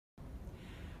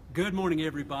Good morning,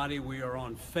 everybody. We are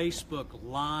on Facebook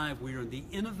Live. We are in the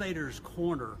Innovators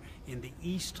Corner in the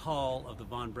East Hall of the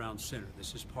Von Braun Center.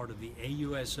 This is part of the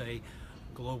AUSA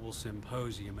Global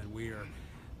Symposium, and we are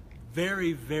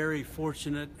very, very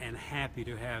fortunate and happy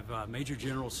to have Major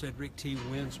General Cedric T.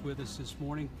 Wins with us this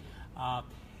morning.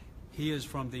 He is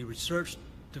from the Research,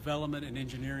 Development, and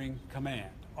Engineering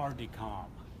Command, RDCOM.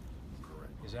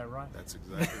 Is that right? That's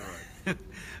exactly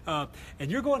right.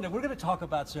 And we're going to talk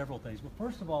about several things, but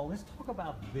first of all, let's talk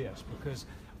about this, because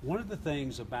one of the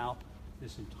things about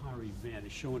this entire event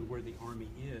is showing where the Army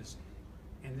is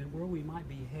and then where we might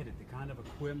be headed, the kind of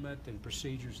equipment and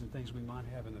procedures and things we might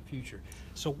have in the future.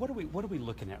 So what are we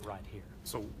looking at right here?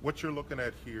 So what you're looking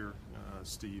at here,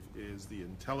 Steve, is the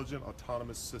Intelligent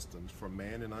Autonomous Systems for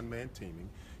Manned and Unmanned Teaming.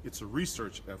 It's a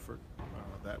research effort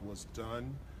that was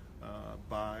done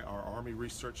by our Army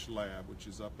Research Lab, which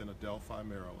is up in Adelphi,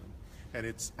 Maryland. And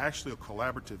it's actually a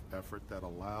collaborative effort that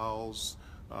allows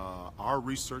our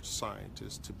research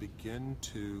scientists to begin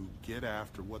to get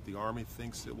after what the Army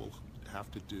thinks it will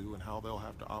have to do and how they'll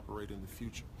have to operate in the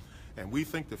future. And we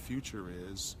think the future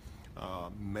is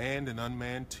manned and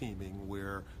unmanned teaming,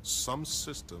 where some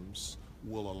systems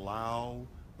will allow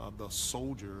the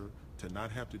soldier to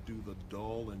not have to do the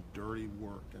dull and dirty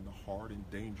work and the hard and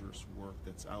dangerous work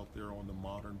that's out there on the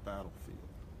modern battlefield.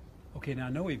 Okay, now I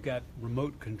know we've got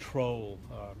remote control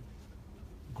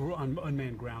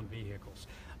unmanned ground vehicles.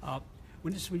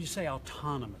 When you say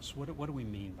autonomous, what do we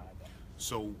mean by that?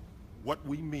 So what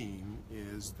we mean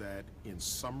is that in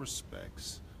some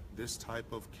respects, this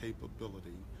type of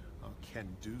capability can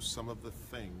do some of the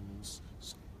things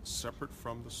separate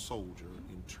from the soldier,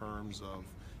 in terms of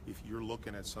if you're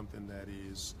looking at something that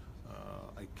is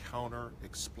a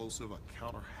counter-explosive, a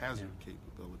counter-hazard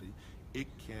capability, it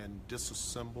can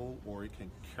disassemble or it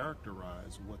can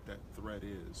characterize what that threat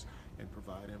is and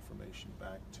provide information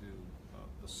back to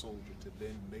the soldier to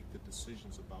then make the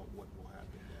decisions about what will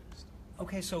happen next.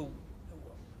 Okay, so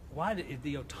why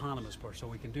the autonomous part? So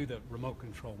we can do the remote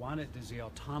control. Why does the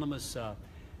autonomous,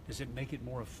 does it make it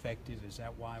more effective? Is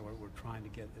that why we're trying to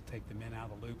take the men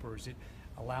out of the loop, or is it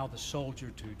allow the soldier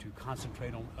to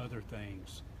concentrate on other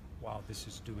things while this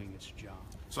is doing its job?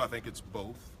 So I think it's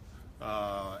both.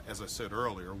 As I said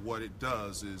earlier, what it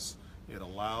does is it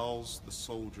allows the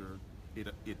soldier,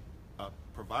 it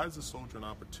provides the soldier an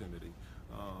opportunity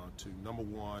to, number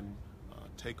one,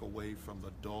 take away from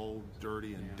the dull,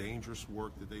 dirty, and dangerous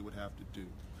work that they would have to do.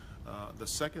 The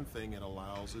second thing it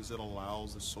allows is it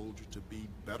allows the soldier to be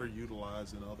better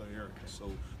utilized in other areas.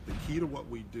 So the key to what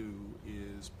we do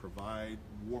is provide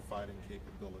warfighting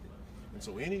capability. And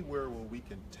so anywhere where we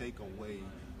can take away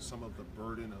some of the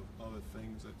burden of other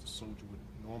things that the soldier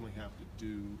would normally have to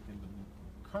do in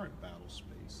the current battle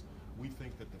space, we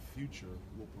think that the future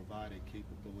will provide a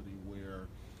capability where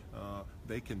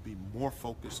they can be more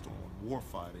focused on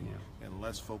warfighting and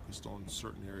less focused on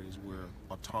certain areas where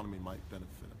autonomy might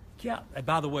benefit them. Yeah, and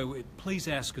by the way, please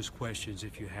ask us questions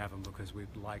if you have them, because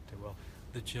we'd like to, well,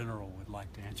 the general would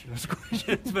like to answer those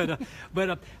questions. But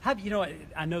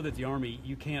I know that the Army,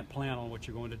 you can't plan on what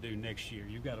you're going to do next year.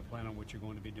 You've got to plan on what you're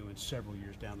going to be doing several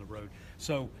years down the road.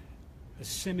 So the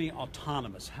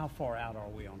semi-autonomous, how far out are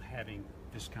we on having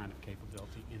this kind of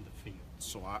capability in the field?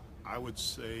 So I would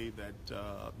say that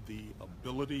the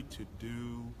ability to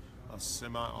do a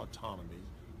semi-autonomy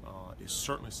is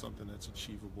certainly something that's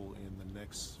achievable in the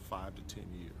next 5 to 10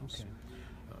 years. Okay.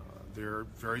 They're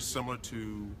very similar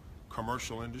to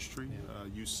commercial industry.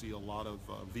 You see a lot of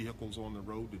vehicles on the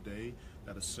road today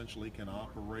that essentially can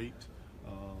operate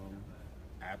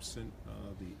absent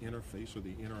the interface or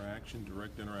the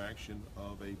direct interaction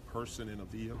of a person in a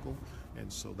vehicle.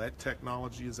 And so that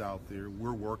technology is out there.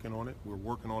 We're working on it. We're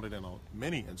working on it in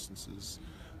many instances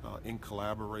in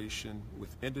collaboration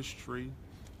with industry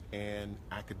and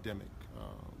academic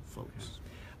folks.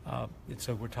 And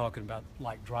so we're talking about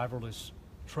like driverless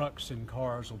trucks and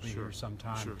cars will be here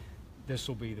sometime. Sure. This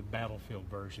will be the battlefield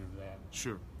version of that.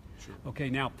 Sure. Okay,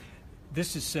 now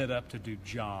this is set up to do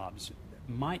jobs.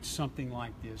 Might something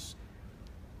like this,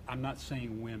 I'm not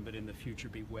saying when, but in the future,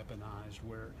 be weaponized,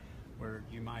 where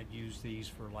you might use these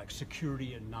for like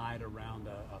security at night around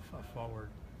a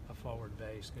forward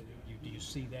base? Do you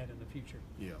see that in the future?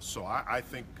 Yeah, so I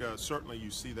think certainly you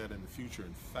see that in the future.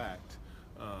 In fact,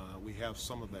 we have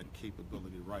some of that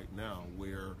capability right now,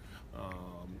 where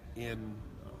in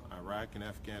Iraq and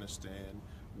Afghanistan,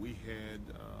 we had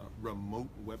remote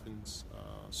weapons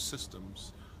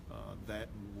systems that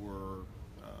were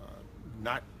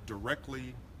not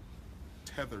directly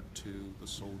tethered to the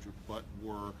soldier, but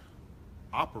were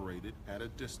operated at a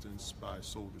distance by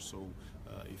soldiers. So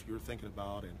if you're thinking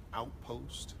about an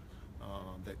outpost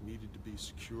that needed to be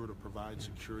secured or provide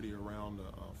security around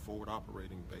a forward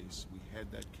operating base. We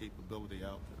had that capability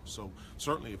out there. So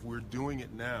certainly if we're doing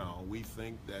it now, we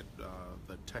think that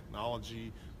the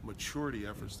technology maturity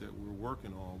efforts that we're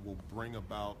working on will bring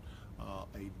about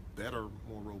a better,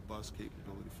 more robust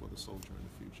capability for the soldier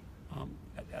in the future.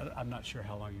 I'm not sure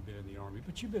how long you've been in the Army,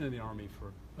 but you've been in the Army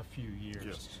for a few years.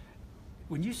 Yes.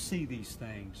 When you see these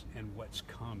things and what's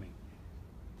coming,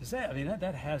 does that, I mean,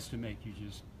 that has to make you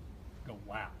just go,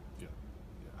 wow.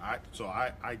 Yeah. So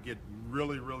I get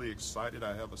really, really excited.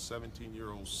 I have a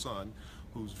 17-year-old son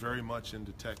who's very much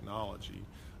into technology.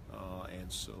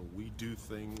 And so we do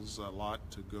things a lot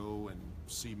to go and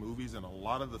see movies, and a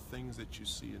lot of the things that you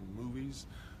see in movies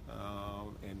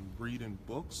and read in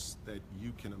books that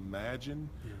you can imagine.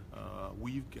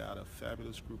 We've got a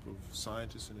fabulous group of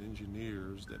scientists and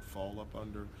engineers that fall up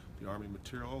under the Army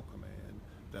Materiel Command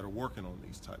that are working on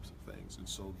these types of things. And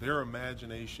so their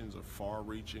imaginations are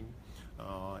far-reaching,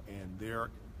 and their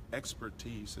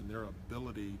expertise and their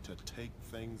ability to take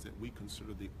things that we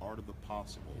consider the art of the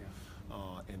possible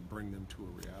and bring them to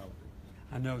a reality.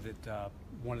 I know that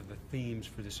one of the themes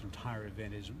for this entire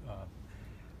event is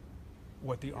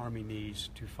what the Army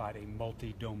needs to fight a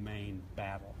multi-domain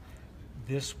battle.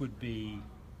 This would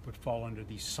fall under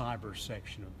the cyber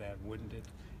section of that, wouldn't it?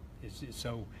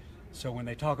 So when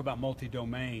they talk about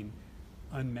multi-domain,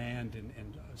 unmanned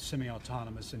and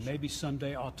semi-autonomous, and maybe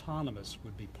someday autonomous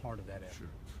would be part of that effort. Sure.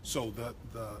 So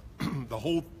the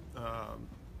whole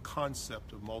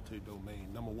concept of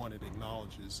multi-domain, number one, it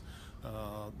acknowledges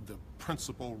the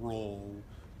principal role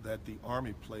that the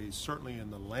Army plays, certainly in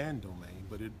the land domain,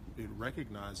 but it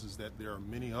recognizes that there are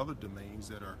many other domains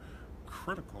that are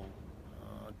critical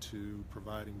to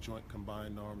providing joint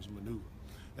combined arms maneuver.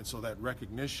 And so that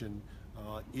recognition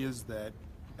is that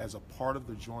as a part of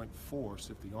the joint force,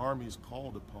 if the Army is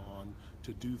called upon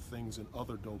to do things in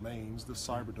other domains, the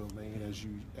cyber domain, as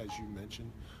you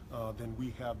mentioned, then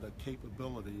we have the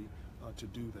capability to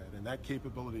do that. And that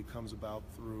capability comes about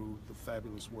through the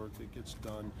fabulous work that gets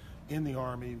done in the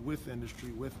Army, with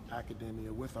industry, with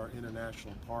academia, with our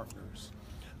international partners,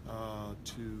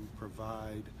 to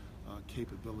provide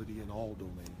capability in all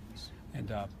domains.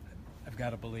 And I've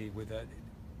got to believe with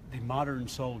the modern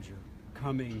soldier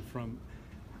coming from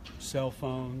cell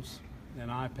phones and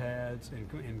iPads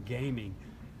and gaming,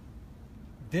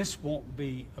 this won't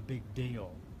be a big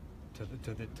deal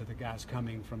to the guys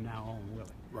coming from now on, will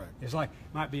it? Right. It's like,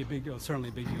 might be a big deal, certainly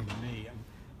a big deal to me.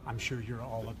 I'm sure you're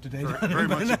all up to date. Very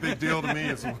much a big deal to me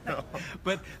as well.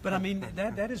 But I mean,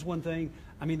 that is one thing.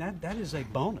 I mean, that is a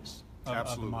bonus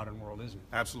of the modern world, isn't it?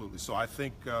 Absolutely. So I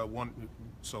think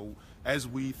so as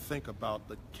we think about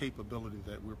the capability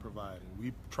that we're providing,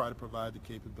 we try to provide the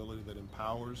capability that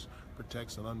empowers,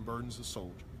 protects, and unburdens the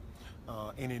soldier.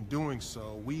 And in doing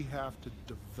so, we have to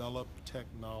develop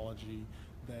technology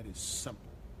that is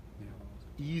simple,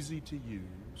 easy to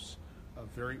use,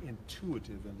 very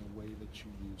intuitive in the way that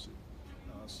you use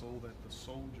it, so that the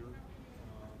soldier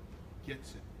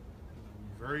gets it.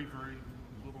 Very, very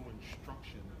little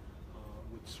instruction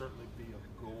would certainly be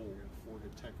a goal for the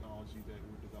technology that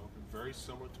we're developing. Very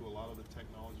similar to a lot of the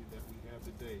technology that we have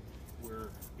today, where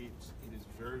it is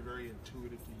very, very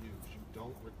intuitive to use. You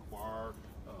don't require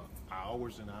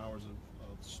hours and hours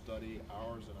of study,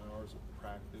 hours and hours of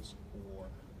practice, or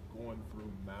going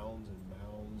through mounds and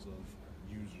mounds of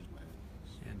users'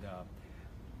 manuals. And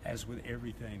as with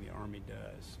everything the Army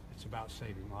does, it's about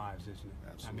saving lives, isn't it?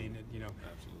 Absolutely. I mean,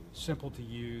 Absolutely. Simple to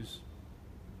use,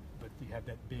 but you have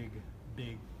that big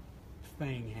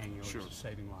thing hanging over Sure.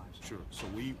 saving lives. Sure. So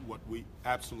what we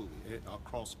absolutely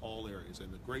across all areas,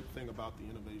 and the great thing about the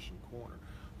Innovation Corner,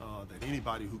 that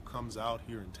anybody who comes out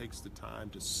here and takes the time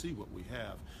to see what we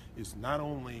have, is not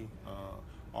only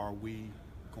are we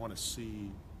going to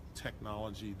see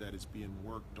technology that is being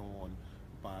worked on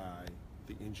by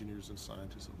the engineers and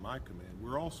scientists of my command,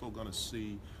 we're also going to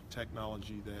see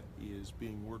technology that is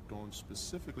being worked on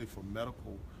specifically for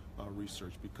medical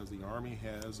research, because the Army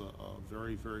has a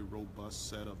very, very robust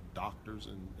set of doctors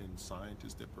and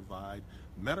scientists that provide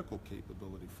medical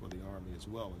capability for the Army as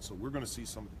well. And so we're going to see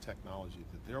some of the technology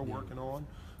that they're working on.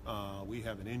 We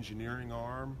have an engineering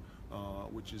arm,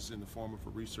 which is in the form of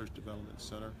a research development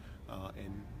center,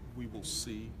 and we will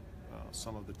see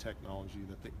some of the technology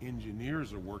that the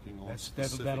engineers are working on.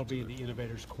 That'll be in the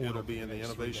Innovators Corner. It'll be in the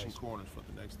Innovation Corner for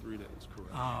the next 3 days,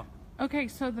 correct. Okay,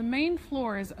 so the main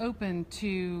floor is open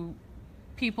to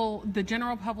people, the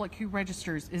general public who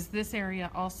registers. Is this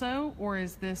area also, or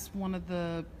is this one of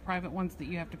the private ones that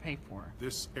you have to pay for?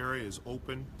 This area is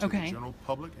open to the general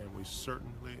public, and we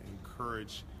certainly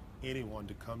encourage anyone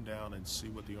to come down and see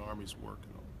what the Army's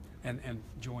working on. and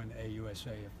join AUSA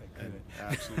if they could.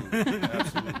 Absolutely,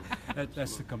 absolutely.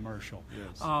 That's the commercial.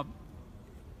 Yes.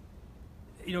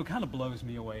 You know, it kind of blows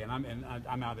me away, and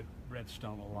I'm out at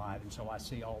Redstone a lot, and so I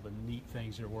see all the neat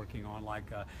things they're working on, like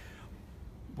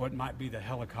what might be the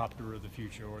helicopter of the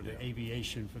future, or the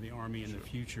aviation for the Army in the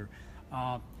future.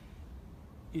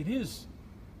 It's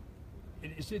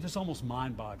almost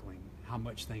mind-boggling how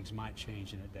much things might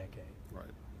change in a decade.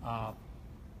 Right.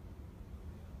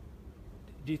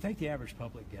 Do you think the average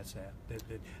public gets that?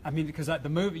 I mean, because the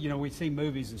movie, you know, we see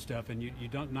movies and stuff, and you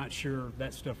don't not sure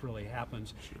that stuff really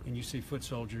happens, and you see foot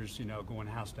soldiers, you know, going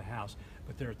house to house,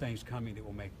 but there are things coming that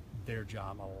will make their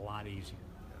job a lot easier.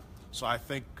 So I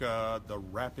think the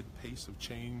rapid pace of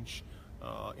change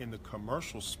in the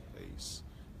commercial space,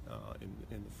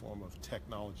 in the form of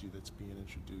technology that's being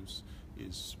introduced,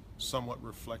 is somewhat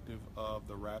reflective of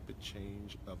the rapid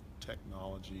change of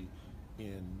technology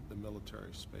in the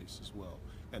military space as well.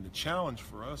 And the challenge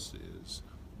for us is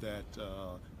that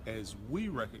as we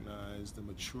recognize the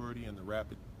maturity and the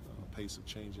rapid pace of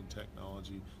change in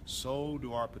technology, so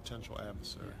do our potential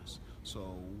adversaries.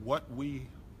 So what we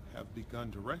have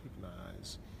begun to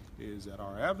recognize is that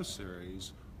our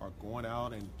adversaries are going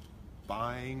out and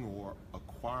buying or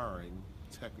acquiring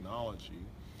technology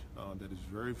that is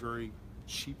very, very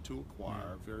cheap to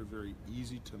acquire, very, very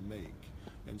easy to make.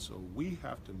 And so we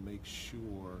have to make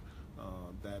sure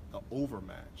that the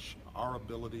overmatch, our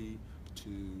ability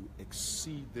to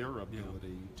exceed their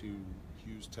ability to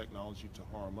use technology to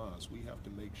harm us, we have to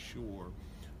make sure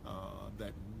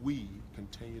that we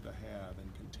continue to have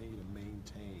and continue to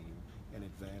maintain an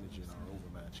advantage in our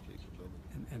overmatch capability.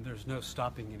 And there's no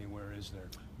stopping anywhere, is there?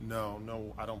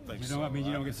 No, I don't think so. You know, I mean,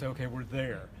 you don't get to say, okay, we're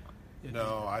there.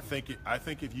 No, I think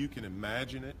if you can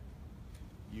imagine it,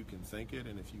 you can think it,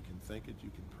 and if you can think it, you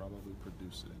can probably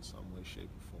produce it in some way, shape,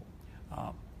 or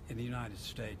form. In the United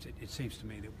States, it seems to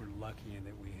me that we're lucky in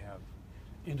that we have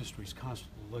industries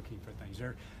constantly looking for things.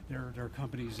 There are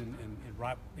companies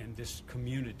in this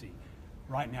community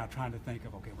right now trying to think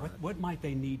of, okay, what might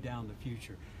they need down the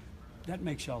future? That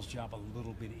makes y'all's job a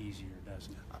little bit easier,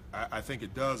 doesn't it? I think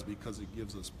it does, because it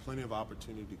gives us plenty of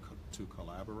opportunity to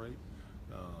collaborate.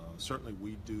 Certainly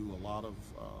we do a lot of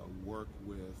work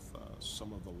with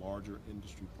some of the larger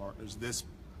industry partners. This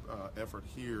effort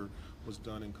here was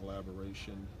done in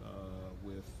collaboration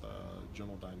with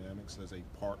General Dynamics as a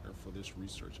partner for this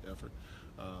research effort.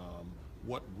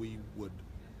 What we would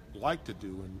like to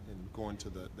do in going to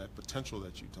that potential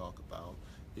that you talk about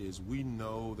is we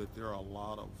know that there are a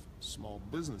lot of small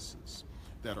businesses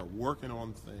that are working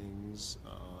on things,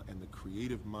 and the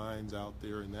creative minds out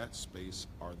there in that space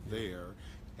are there,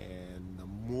 and the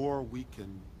more we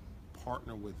can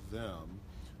partner with them,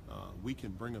 we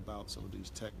can bring about some of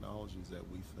these technologies that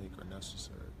we think are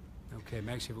necessary. Okay,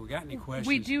 Maxie, have we got any questions?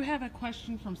 We do have a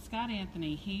question from Scott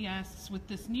Anthony. He asks, with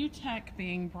this new tech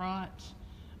being brought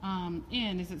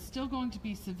in, is it still going to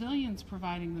be civilians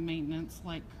providing the maintenance,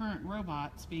 like current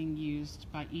robots being used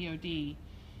by EOD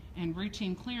and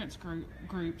routine clearance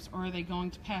groups, or are they going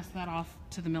to pass that off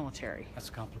to the military? That's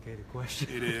a complicated question.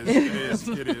 It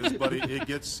is, but it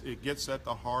gets at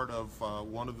the heart of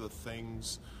one of the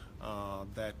things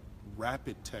that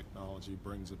rapid technology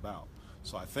brings about.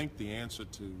 So I think the answer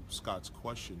to Scott's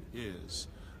question is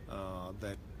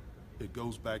that it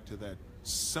goes back to that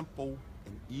simple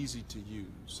and easy to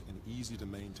use and easy to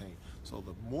maintain. So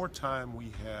the more time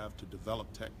we have to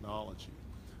develop technology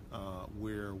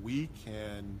where we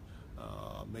can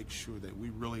make sure that we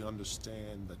really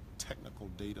understand the technical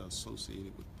data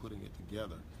associated with putting it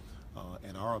together,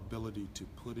 and our ability to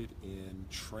put it in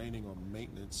training or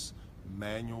maintenance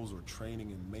manuals or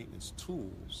training and maintenance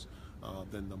tools,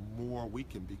 then the more we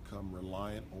can become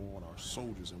reliant on our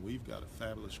soldiers. And we've got a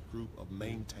fabulous group of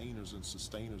maintainers and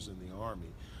sustainers in the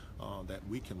Army that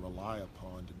we can rely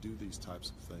upon to do these types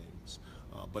of things.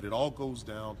 But it all goes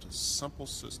down to simple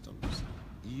systems,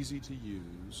 easy to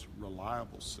use,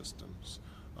 reliable systems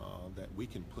that we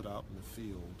can put out in the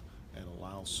field and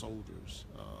allow soldiers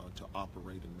to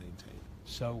operate and maintain.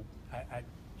 So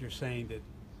you're saying that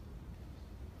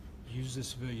use the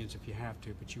civilians if you have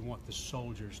to, but you want the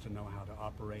soldiers to know how to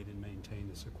operate and maintain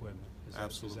this equipment.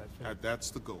 Absolutely. Is that fair?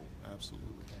 That's the goal. Absolutely.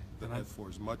 Okay. That for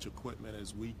as much equipment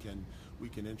as we can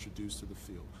introduce to the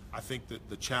field. I think that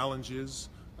the challenge is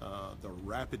the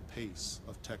rapid pace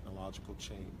of technological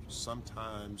change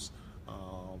sometimes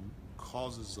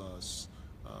causes us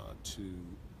to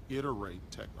iterate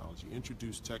technology,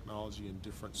 introduce technology in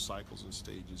different cycles and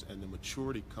stages, and the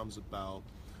maturity comes about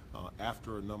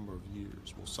after a number of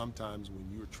years. Well, sometimes when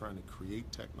you're trying to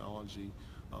create technology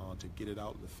to get it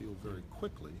out in the field very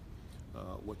quickly,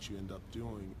 what you end up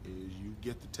doing is you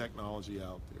get the technology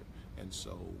out there. And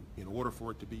so in order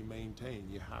for it to be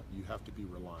maintained, you have to be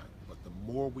reliant. But the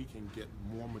more we can get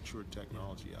more mature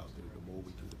technology out there, the more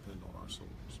we can depend on our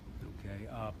soldiers. Okay.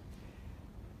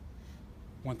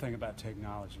 One thing about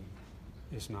technology,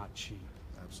 it's not cheap.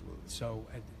 Absolutely. So,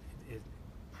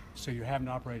 so you're having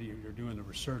an operator, you're doing the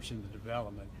research and the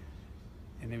development,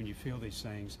 and then when you feel these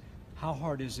things, how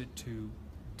hard is it to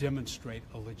demonstrate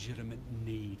a legitimate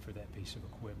need for that piece of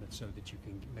equipment so that you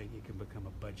can make it can become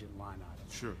a budget line item?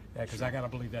 Sure. Because sure. I got to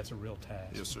believe that's a real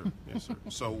task. Yes, sir. Yes, sir.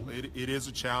 So it is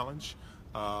a challenge.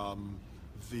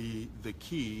 The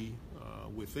key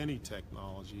with any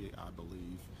technology, I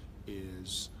believe,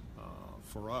 is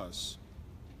for us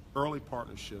early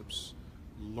partnerships,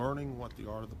 learning what the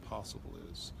art of the possible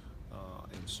is.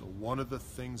 And so one of the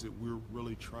things that we're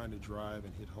really trying to drive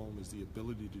and hit home is the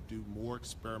ability to do more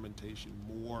experimentation,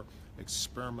 more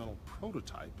experimental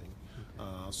prototyping,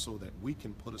 so that we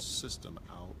can put a system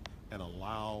out and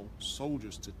allow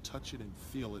soldiers to touch it and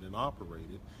feel it and operate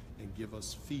it and give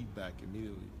us feedback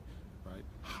immediately, right?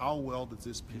 How well does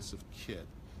this piece of kit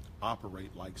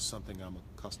operate like something I'm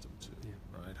accustomed to,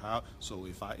 right? So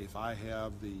if I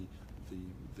have the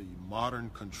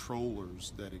modern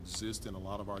controllers that exist in a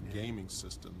lot of our gaming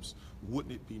systems,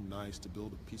 wouldn't it be nice to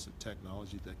build a piece of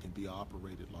technology that can be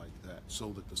operated like that, so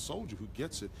that the soldier who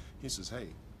gets it, he says, hey,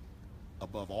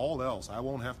 above all else, I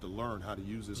won't have to learn how to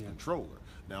use this controller.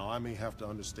 Now, I may have to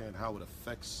understand how it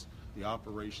affects the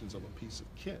operations of a piece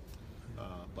of kit,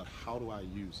 but how do I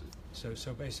use it?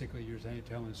 So basically, you're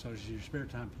telling soldiers, in your spare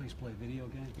time, please play video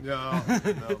games? No,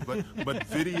 but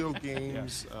video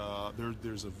games,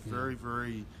 there's a very,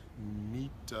 very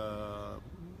neat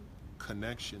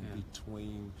connection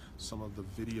between some of the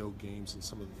video games and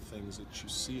some of the things that you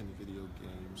see in the video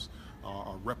games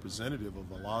are representative of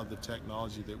a lot of the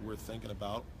technology that we're thinking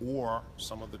about, or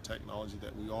some of the technology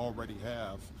that we already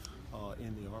have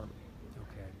in the Army.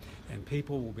 Okay, and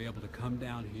people will be able to come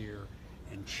down here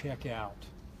and check out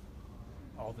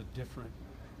all the different,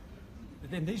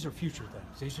 then these are future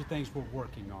things. These are things we're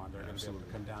working on. They're going to be able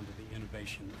to come down to the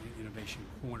innovation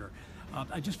corner.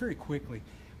 Just very quickly,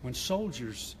 when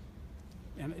soldiers,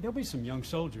 and there'll be some young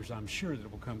soldiers, I'm sure, that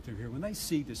will come through here. When they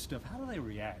see this stuff, how do they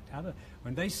react?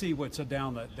 When they see what's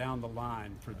down the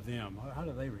line for them, how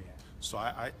do they react? So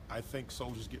I think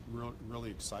soldiers get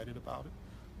really excited about it.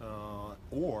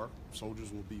 Or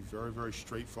soldiers will be very, very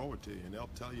straightforward to you, and they'll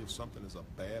tell you if something is a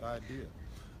bad idea.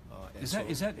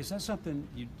 Is that something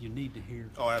you need to hear?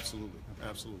 Oh, absolutely,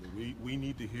 absolutely. We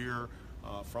need to hear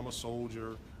from a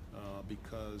soldier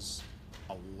because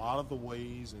a lot of the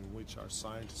ways in which our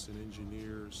scientists and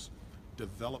engineers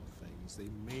develop things, they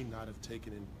may not have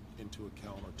taken into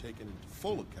account or taken into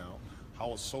full account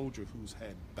how a soldier who's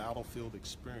had battlefield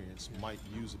experience might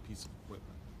use a piece of equipment.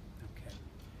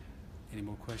 Any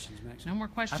more questions, Max? No more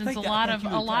questions. A lot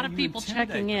of people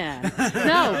checking in.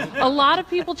 No, a lot of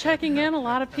people checking in. A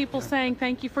lot of people saying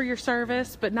thank you for your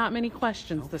service, but not many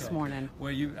questions this morning.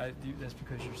 Well, that's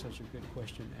because you're such a good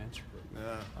question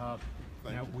answerer.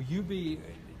 Now, you. will you be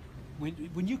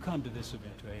when you come to this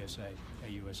event, to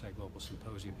AUSA Global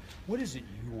Symposium? What is it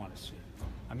you want to see?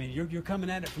 I mean, you're coming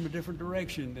at it from a different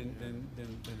direction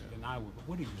than I would. But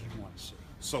what do you want to see?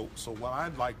 So what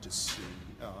I'd like to see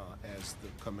as the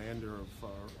commander of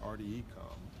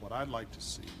RDECOM, what I'd like to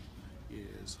see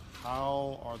is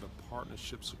how are the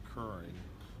partnerships occurring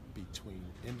between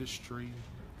industry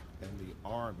and the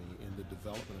Army in the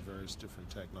development of various different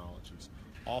technologies.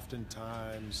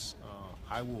 Oftentimes,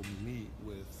 I will meet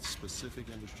with specific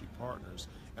industry partners,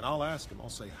 and I'll ask them, I'll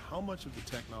say, how much of the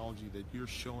technology that you're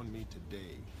showing me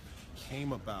today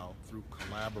came about through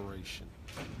collaboration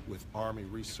with Army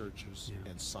researchers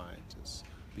and scientists?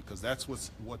 Because that's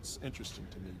what's interesting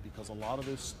to me, because a lot of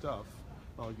this stuff,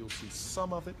 you'll see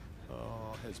some of it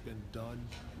has been done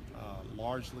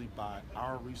largely by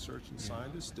our research and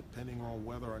scientists, depending on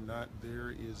whether or not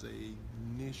there is a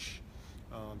niche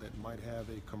that might have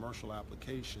a commercial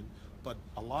application. But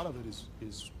a lot of it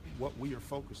is what we are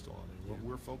focused on. And what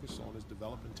we're focused on is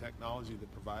developing technology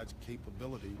that provides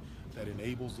capability that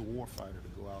enables the warfighter to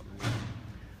go out and win.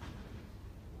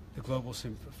 The Global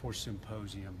Force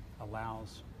Symposium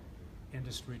allows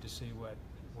industry to see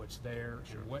what's there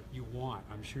and what you want.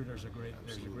 I'm sure there's a great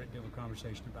deal of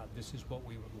conversation about this is what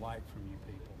we would like from you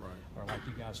people, or like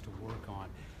you guys to work on.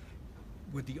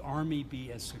 Would the Army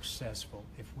be as successful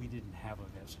if we didn't have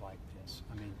events like this?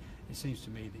 I mean, it seems to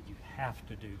me that you have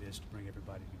to do this to bring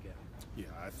everybody together. Yeah,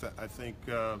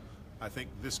 I think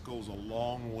this goes a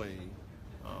long way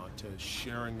to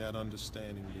sharing that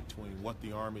understanding between what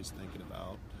the Army is thinking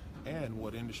about and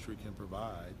what industry can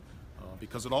provide.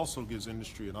 because it also gives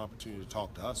industry an opportunity to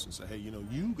talk to us and say, hey, you know,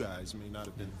 you guys may not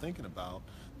have been thinking about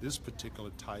this particular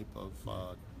type of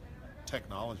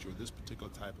technology or this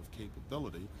particular type of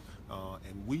capability,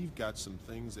 and we've got some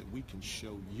things that we can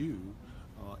show you,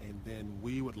 and then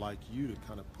we would like you to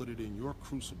kind of put it in your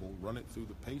crucible, run it through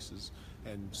the paces,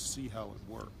 and see how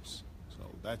it works. So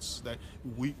that's that.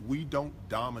 We don't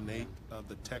dominate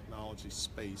the technology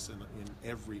space in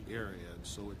every area, and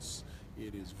so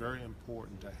it is very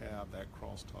important to have that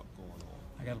crosstalk going on.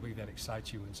 I got to believe that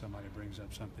excites you when somebody brings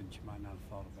up something that you might not have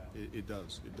thought about. It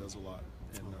does. It does a lot,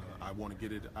 and I want to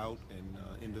get it out and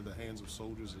into the hands of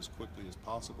soldiers as quickly as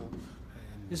possible.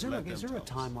 And Is there a tell us.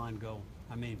 timeline goal?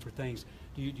 I mean, for things,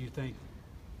 do you think,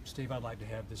 Steve, I'd like to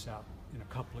have this out in a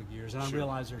couple of years? And I Sure.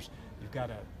 realize you've got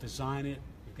to design it,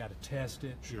 you've got to test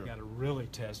it, Sure. you've got to really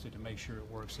test it to make sure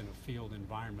it works in a field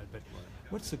environment. But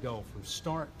what's the goal from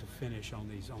start to finish on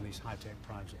these high-tech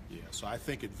projects? Yeah, so I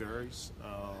think it varies.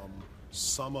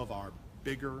 Some of our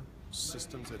bigger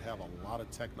systems that have a lot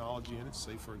of technology in it,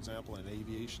 say for example an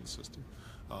aviation system,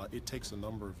 it takes a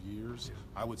number of years.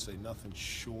 I would say nothing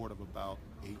short of about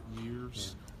 8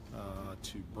 years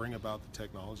to bring about the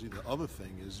technology. The other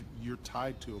thing is you're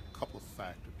tied to a couple of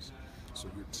factors. So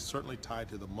you're certainly tied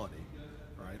to the money,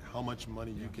 right? How much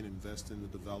money you can invest in the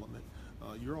development.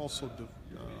 You're also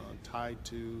tied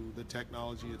to the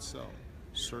technology itself.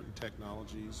 Certain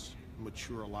technologies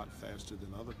mature a lot faster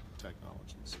than other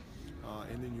technologies.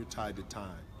 And then you're tied to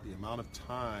time. The amount of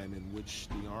time in which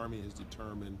the Army has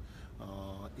determined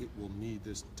it will need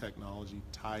this technology,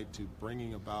 tied to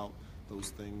bringing about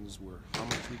those things where how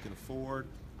much we can afford,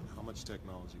 how much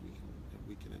technology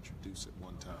we can introduce at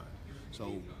one time.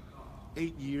 So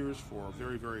 8 years for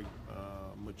very, very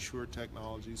mature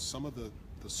technologies. Some of the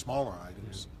smaller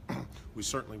items, we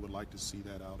certainly would like to see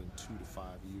that out in 2 to 5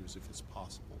 years if it's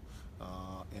possible.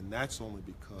 And that's only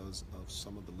because of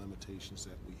some of the limitations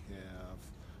that we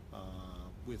have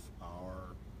with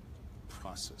our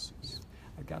processes.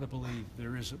 I've got to believe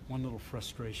there is one little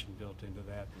frustration built into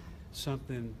that.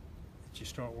 Something that you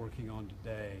start working on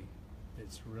today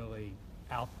that's really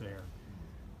out there,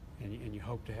 and you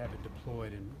hope to have it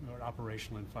deployed or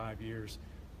operational in 5 years.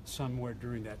 Somewhere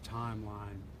during that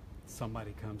timeline,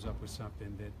 somebody comes up with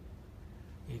something that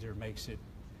either makes it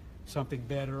something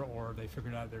better, or they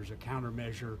figured out there's a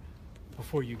countermeasure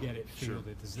before you get it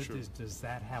fielded. Sure. Does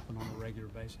that happen on a regular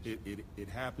basis? It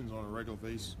happens on a regular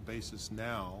basis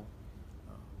now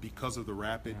because of the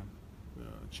rapid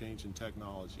change in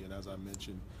technology. And as I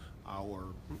mentioned, our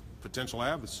potential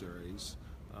adversaries,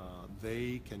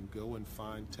 they can go and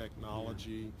find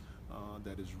technology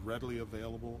that is readily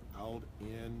available out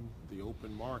in the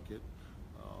open market,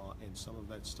 and some of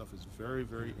that stuff is very,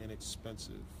 very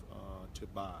inexpensive to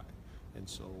buy. And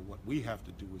so what we have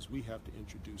to do is we have to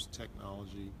introduce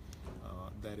technology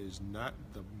that is not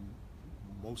the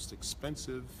most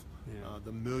expensive,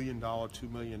 the $1 million,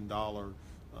 $2 million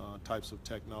types of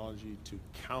technology to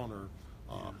counter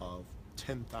a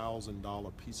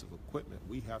 $10,000 piece of equipment.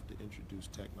 We have to introduce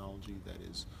technology that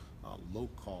is low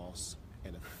cost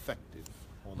and effective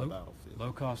on the battlefield.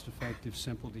 Low cost, effective,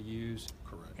 simple to use.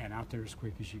 Correct. And out there as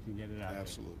quick as you can get it out.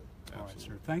 Absolutely. All right,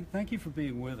 sir. Thank you for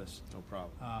being with us. No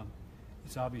problem.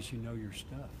 It's obvious you know your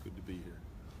stuff. Good to be here.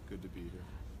 Good to be here.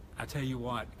 I tell you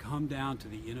what, come down to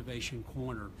the Innovation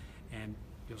Corner and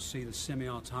you'll see the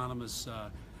semi-autonomous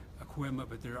equipment,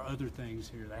 but there are other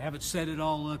things here. They haven't set it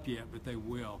all up yet, but they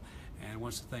will. And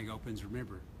once the thing opens,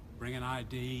 remember, bring an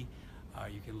ID.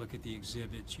 You can look at the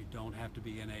exhibits. You don't have to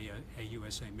be an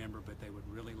AUSA member, but they would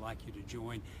really like you to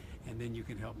join, and then you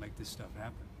can help make this stuff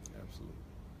happen. Absolutely.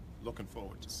 Looking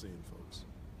forward to seeing folks.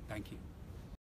 Thank you.